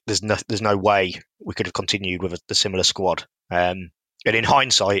 There's no way we could have continued with a similar squad. And in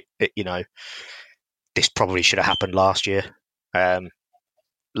hindsight, this probably should have happened last year,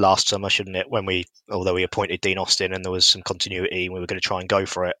 last summer, shouldn't it? Although we appointed Dean Austin and there was some continuity, and we were going to try and go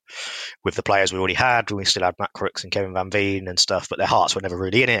for it with the players we already had. We still had Matt Crooks and Kevin Van Veen and stuff, but their hearts were never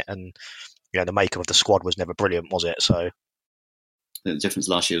really in it, and the makeup of the squad was never brilliant, was it? So the difference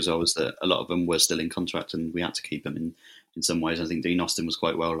last year was always that a lot of them were still in contract, and we had to keep them in some ways. I think Dean Austin was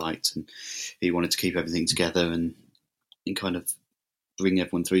quite well liked, and he wanted to keep everything together and kind of bring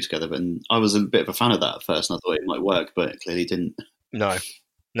everyone through together. And I was a bit of a fan of that at first, and I thought it might work, but it clearly didn't. No,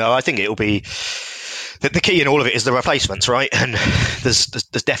 I think it'll be the key in all of it is the replacements, right? And there's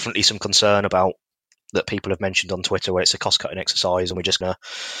definitely some concern about that people have mentioned on Twitter where it's a cost cutting exercise, and we're just gonna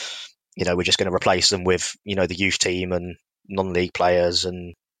replace them with the youth team and non-league players,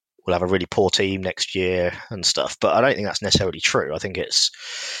 and we'll have a really poor team next year and stuff. But I don't think that's necessarily true. I think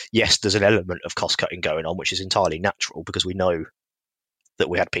there's an element of cost cutting going on, which is entirely natural because we know that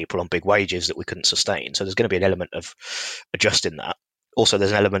we had people on big wages that we couldn't sustain. So there's going to be an element of adjusting that. Also,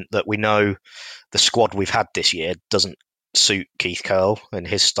 there's an element that we know the squad we've had this year doesn't suit Keith Curle and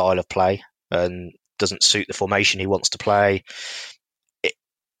his style of play, and doesn't suit the formation he wants to play.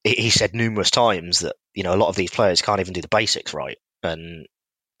 He said numerous times that a lot of these players can't even do the basics right, and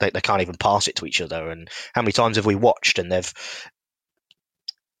they can't even pass it to each other. And how many times have we watched and they've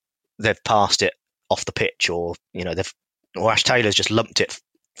passed it off the pitch, or Ash Taylor's just lumped it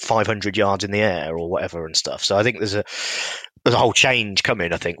 500 yards in the air or whatever and stuff. So I think there's a whole change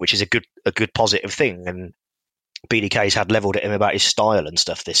coming, I think, which is a good positive thing. And BDK's had levelled at him about his style and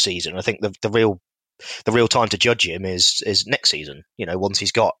stuff this season. I think the real time to judge him is next season. Once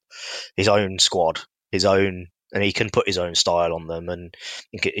he's got his own squad, and he can put his own style on them, and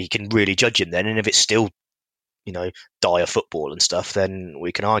he can really judge him then. And if it's still, dire football and stuff, then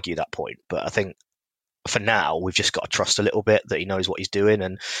we can argue that point. But I think for now, we've just got to trust a little bit that he knows what he's doing,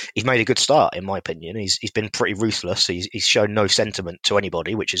 and he's made a good start, in my opinion. He's been pretty ruthless. He's shown no sentiment to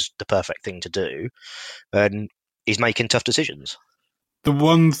anybody, which is the perfect thing to do, and he's making tough decisions. The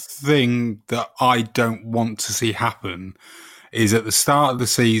one thing that I don't want to see happen is at the start of the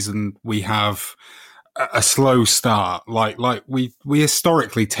season we have a slow start, like we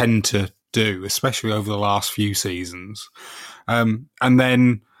historically tend to do, especially over the last few seasons, and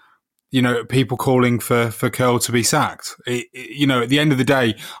then people calling for Curle to be sacked. At the end of the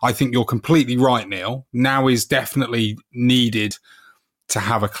day, I think you're completely right, Neil. Now is definitely needed to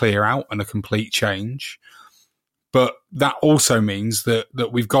have a clear out and a complete change. But that also means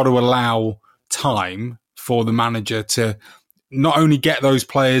that we've got to allow time for the manager to not only get those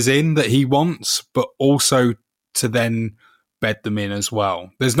players in that he wants, but also to then bed them in as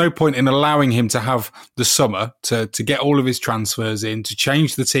well. There's no point in allowing him to have the summer to get all of his transfers in, to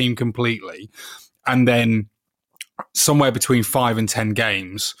change the team completely, and then somewhere between 5 and 10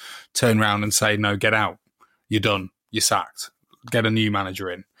 games, turn around and say, no, get out. You're done. You're sacked. Get a new manager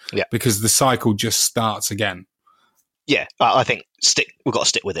in. Yeah. Because the cycle just starts again. Yeah, I think we've got to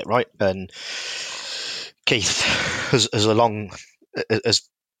stick with it, right? And Keith has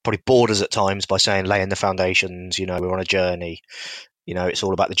probably bored us at times by saying laying the foundations, we're on a journey, it's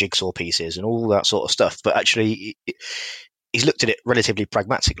all about the jigsaw pieces and all that sort of stuff. But actually, he's looked at it relatively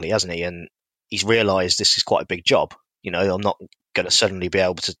pragmatically, hasn't he? And he's realised this is quite a big job. I'm not going to suddenly be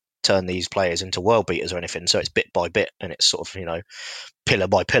able to turn these players into world beaters or anything. So it's bit by bit, and it's sort of, pillar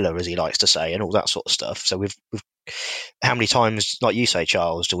by pillar, as he likes to say, and all that sort of stuff. So we've how many times, like you say,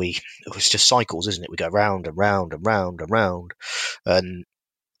 Charles, it's just cycles, isn't it? We go round and round and round and round. And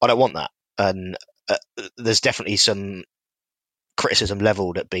I don't want that. And there's definitely some criticism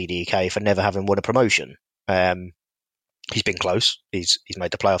levelled at BDK for never having won a promotion. He's been close. He's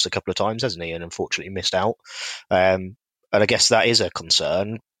made the playoffs a couple of times, hasn't he? And unfortunately missed out. And I guess that is a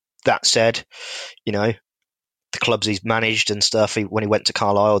concern. That said, the clubs he's managed and stuff, when he went to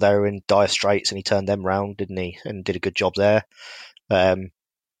Carlisle, they were in dire straits and he turned them round, didn't he? And did a good job there.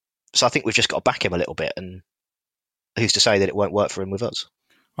 So I think we've just got to back him a little bit, and who's to say that it won't work for him with us?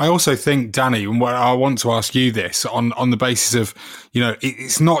 I also think, Danny, and I want to ask you this on the basis of,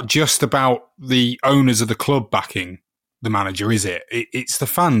 it's not just about the owners of the club backing the manager, is it? It's the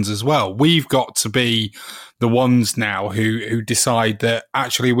fans as well. We've got to be the ones now who decide that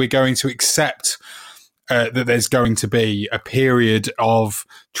actually we're going to accept that there's going to be a period of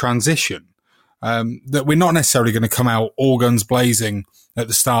transition, that we're not necessarily going to come out all guns blazing at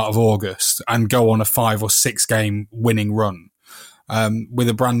the start of August and go on a 5 or 6 game winning run with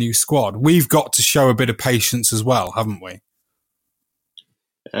a brand new squad. We've got to show a bit of patience as well, haven't we?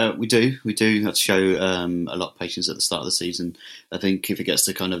 We do have to show a lot of patience at the start of the season. I think if it gets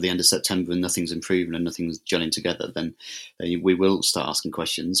to kind of the end of September and nothing's improving and nothing's gelling together, then we will start asking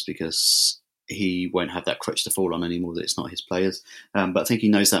questions, because he won't have that crutch to fall on anymore, that it's not his players. But I think he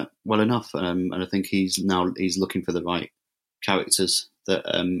knows that well enough, and I think he's looking for the right characters that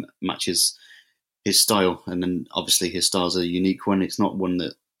matches his style. And then obviously his style's a unique one. It's not one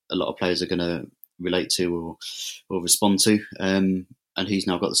that a lot of players are going to relate to or respond to. And he's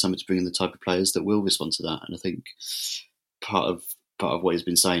now got the summer to bring in the type of players that will respond to that. And I think part of what he's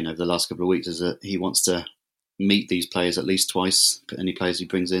been saying over the last couple of weeks is that he wants to meet these players at least twice, any players he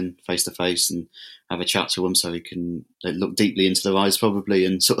brings in face to face, and have a chat to them so he can look deeply into their eyes probably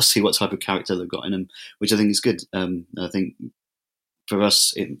and sort of see what type of character they've got in them, which I think is good. I think for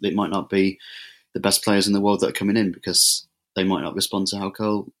us, it might not be the best players in the world that are coming in, because they might not respond to how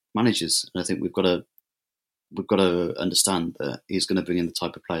Cole manages. And I think we've got to understand that he's going to bring in the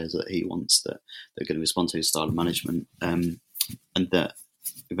type of players that he wants, that they're going to respond to his style of management, and that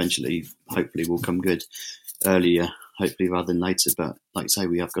eventually, hopefully, will come good earlier, hopefully, rather than later. But like I say,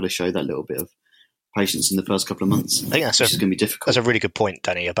 we have got to show that little bit of patience in the first couple of months. I think that's going to be difficult. That's a really good point,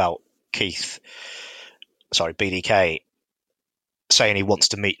 Danny, about BDK saying he wants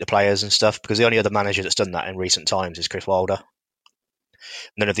to meet the players and stuff, because the only other manager that's done that in recent times is Chris Wilder.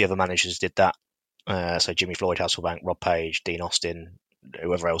 None of the other managers did that. So Jimmy Floyd, Hasselbank, Rob Page, Dean Austin,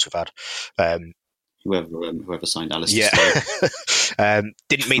 whoever else we've had. Whoever signed Alistair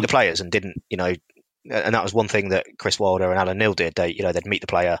didn't meet the players and didn't, and that was one thing that Chris Wilder and Alan Neil did. They'd meet the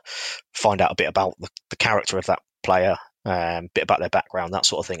player, find out a bit about the character of that player, a bit about their background, that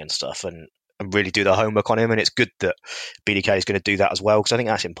sort of thing and stuff, and really do their homework on him. And it's good that BDK is going to do that as well, because I think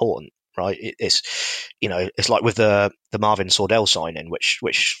that's important. Right, it's like with the Marvin Sordell signing, which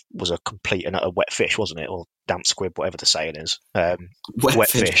was a complete and utter wet fish, wasn't it, or damp squib, whatever the saying is. Wet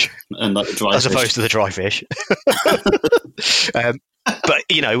fish, and like the dry as fish. Opposed to the dry fish. But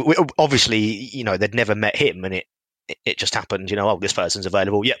obviously, they'd never met him, and it just happened. This person's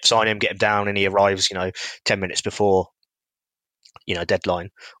available. Yep, sign him, get him down, and he arrives. 10 minutes before deadline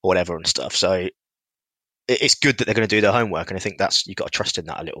or whatever and stuff. So it's good that they're going to do their homework, and I think you've got to trust in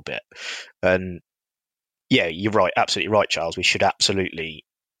that a little bit. And yeah, you're right, absolutely right, Charles. We should absolutely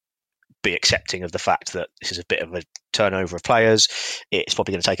be accepting of the fact that this is a bit of a turnover of players. It's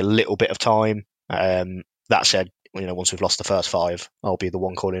probably going to take a little bit of time. That said, once we've lost the first 5, I'll be the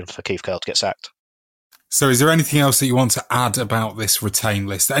one calling for Keith Curle to get sacked. So is there anything else that you want to add about this retain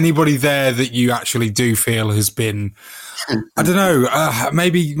list? Anybody there that you actually do feel has been, I don't know,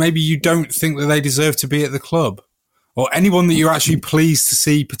 maybe you don't think that they deserve to be at the club? Or anyone that you're actually pleased to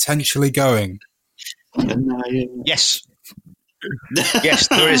see potentially going? Yes. Yes,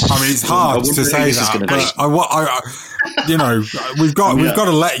 there is. I mean, it's hard to say that, but we've got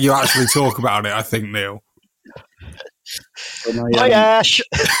to let you actually talk about it, I think, Neil. Bye, Ash.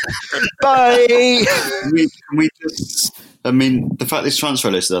 Bye. The fact this transfer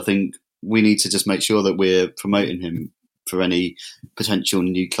list, I think we need to just make sure that we're promoting him for any potential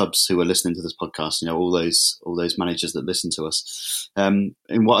new clubs who are listening to this podcast. All those managers that listen to us. And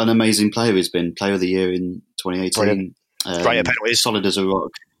what an amazing player he's been. Player of the year in 2018. Great at penalties. Solid as a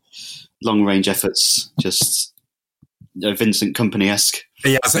rock. Long range efforts. Just Vincent Kompany-esque.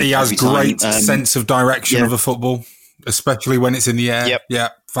 He has great sense of direction of a football. Especially when it's in the air. Yep. Yeah.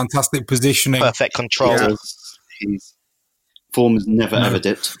 Fantastic positioning. Perfect control. Yeah. His form has never ever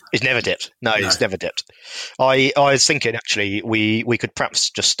dipped. It's never dipped. No, it's never dipped. I was thinking, actually, we could perhaps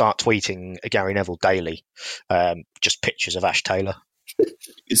just start tweeting Gary Neville daily. Just pictures of Ash Taylor.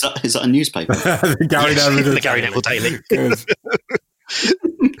 Is that a newspaper? The Gary Neville Daily.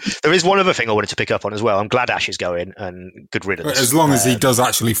 There is one other thing I wanted to pick up on as well. I'm glad Ash is going, and good riddance. As long as he does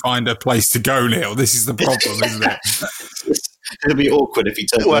actually find a place to go, Neil. This is the problem, isn't it? It'll be awkward if he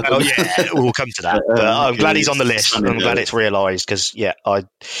turns up. Well, yeah, we'll come to that. But I'm glad he's on the list. I'm glad it's realised because, I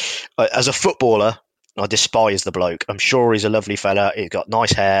as a footballer, I despise the bloke. I'm sure he's a lovely fella. He's got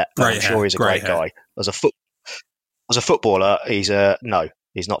nice hair. I'm sure he's a great guy. As a footballer, he's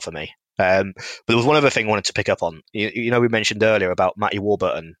not for me. But there was one other thing I wanted to pick up on. We mentioned earlier about Matty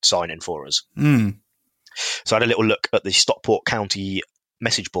Warburton signing for us. So I had a little look at the Stockport County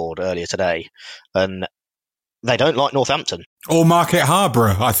message board earlier today, and they don't like Northampton. Or Market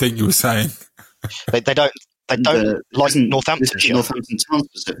Harborough, I think you were saying. They don't like Northamptonshire. Northampton town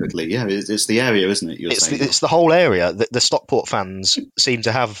specifically, yeah. It's the area, isn't it? It's the whole area. The Stockport fans seem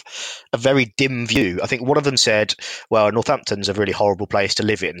to have a very dim view. I think one of them said, well, Northampton's a really horrible place to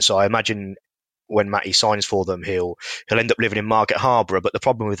live in, so I imagine when Matty signs for them, he'll end up living in Market Harborough, but the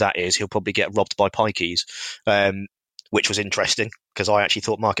problem with that is he'll probably get robbed by pikeys, which was interesting, because I actually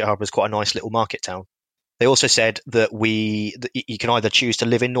thought Market Harborough was quite a nice little market town. They also said that you can either choose to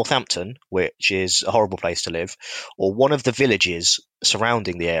live in Northampton, which is a horrible place to live, or one of the villages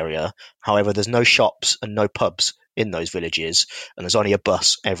surrounding the area. However, there's no shops and no pubs in those villages, and there's only a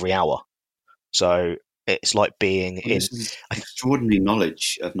bus every hour. So it's like being in... extraordinary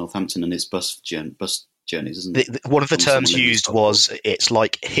knowledge of Northampton and its bus journeys, isn't it? One of the terms used was it's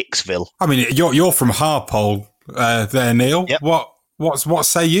like Hicksville. I mean, you're from Harpole there, Neil. Yep. What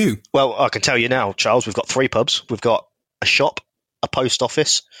say you? Well, I can tell you now, Charles, we've got 3 pubs. We've got a shop, a post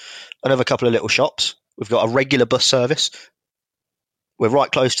office, another couple of little shops. We've got a regular bus service. We're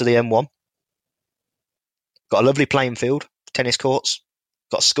right close to the M1. Got a lovely playing field, tennis courts,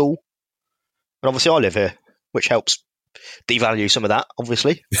 got a school. And obviously I live here, which helps devalue some of that,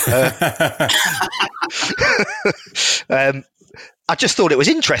 obviously. I just thought it was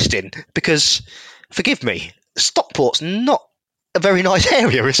interesting because, forgive me, Stockport's not a very nice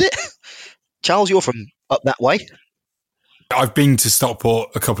area, is it? Charles, you're from up that way. I've been to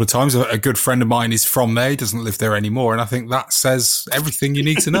Stockport a couple of times. A good friend of mine is from there. He doesn't live there anymore. And I think that says everything you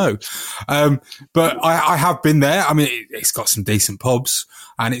need to know. But I have been there. I mean, it's got some decent pubs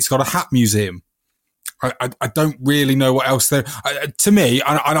and it's got a hat museum. I don't really know what else there. To me,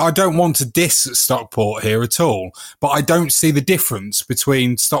 I don't want to diss Stockport here at all, but I don't see the difference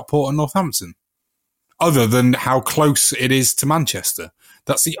between Stockport and Northampton, other than how close it is to Manchester.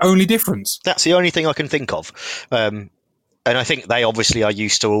 That's the only difference. That's the only thing I can think of. And I think they obviously are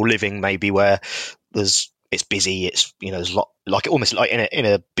used to all living maybe where it's busy. It's, there's a lot, like almost like in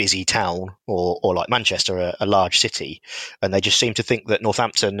a busy town or like Manchester, a large city. And they just seem to think that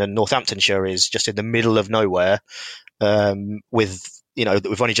Northampton and Northamptonshire is just in the middle of nowhere, with, that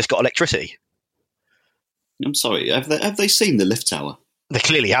we've only just got electricity. I'm sorry. Have they seen the lift tower? They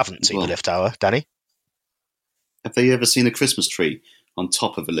clearly haven't seen the lift tower, Danny. Have they ever seen a Christmas tree on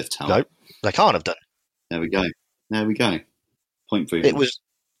top of a lift tower? No, they can't have done. There we go. Point proven. It was.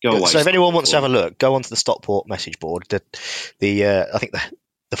 Go away. So if anyone wants to have a look, go onto the Stockport message board. I think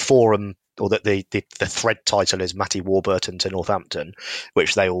the forum or the thread title is Matty Warburton to Northampton,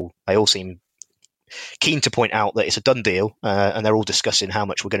 which they all seem keen to point out that it's a done deal, and they're all discussing how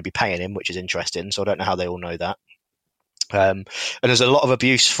much we're going to be paying him, which is interesting. So I don't know how they all know that. And there's a lot of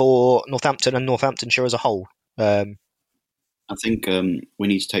abuse for Northampton and Northamptonshire as a whole. I think we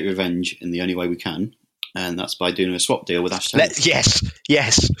need to take revenge in the only way we can, and that's by doing a swap deal with Ash Taylor.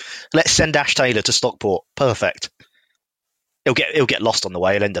 Yes. Let's send Ash Taylor to Stockport. Perfect. He'll get lost on the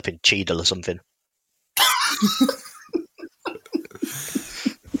way. He'll end up in Cheadle or something.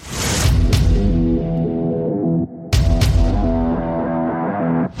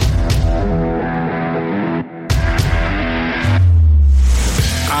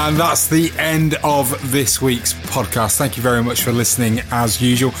 And that's the end of this week's podcast. Thank you very much for listening as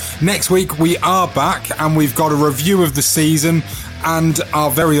usual. Next week we are back and we've got a review of the season and our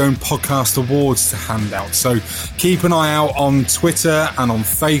very own podcast awards to hand out. So keep an eye out on Twitter and on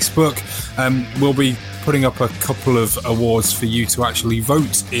Facebook. We'll be putting up a couple of awards for you to actually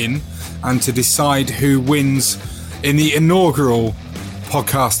vote in and to decide who wins in the inaugural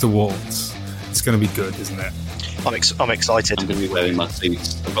podcast awards. It's going to be good, isn't it? I'm excited. I'm going to be wearing my suit.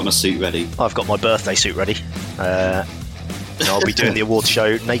 I've got my suit ready. I've got my birthday suit ready. I'll be doing the awards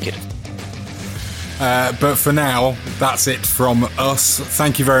show naked. But for now, that's it from us.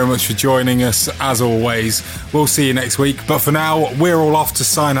 Thank you very much for joining us, as always. We'll see you next week. But for now, we're all off to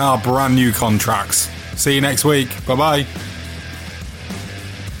sign our brand new contracts. See you next week. Bye-bye.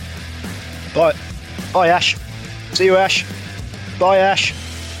 Bye. Bye, Ash. See you, Ash. Bye, Ash.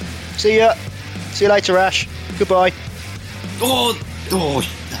 See ya. See you later, Ash. Goodbye. Oh,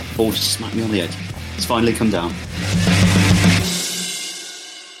 that ball just smacked me on the head. It's finally come down.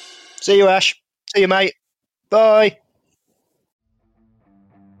 See you, Ash. See you, mate. Bye.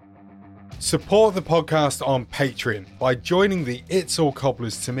 Support the podcast on Patreon by joining the It's All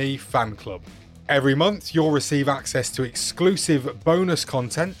Cobblers to Me fan club. Every month you'll receive access to exclusive bonus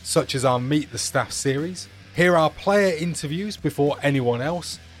content such as our Meet the Staff series, hear our player interviews before anyone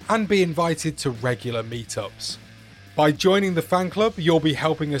else, and be invited to regular meetups. By joining the fan club, you'll be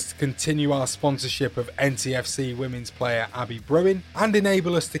helping us to continue our sponsorship of NTFC women's player Abby Bruin and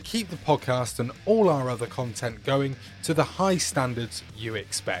enable us to keep the podcast and all our other content going to the high standards you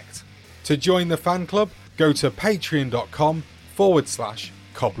expect. To join the fan club, go to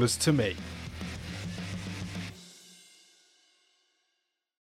patreon.com/cobblers to me.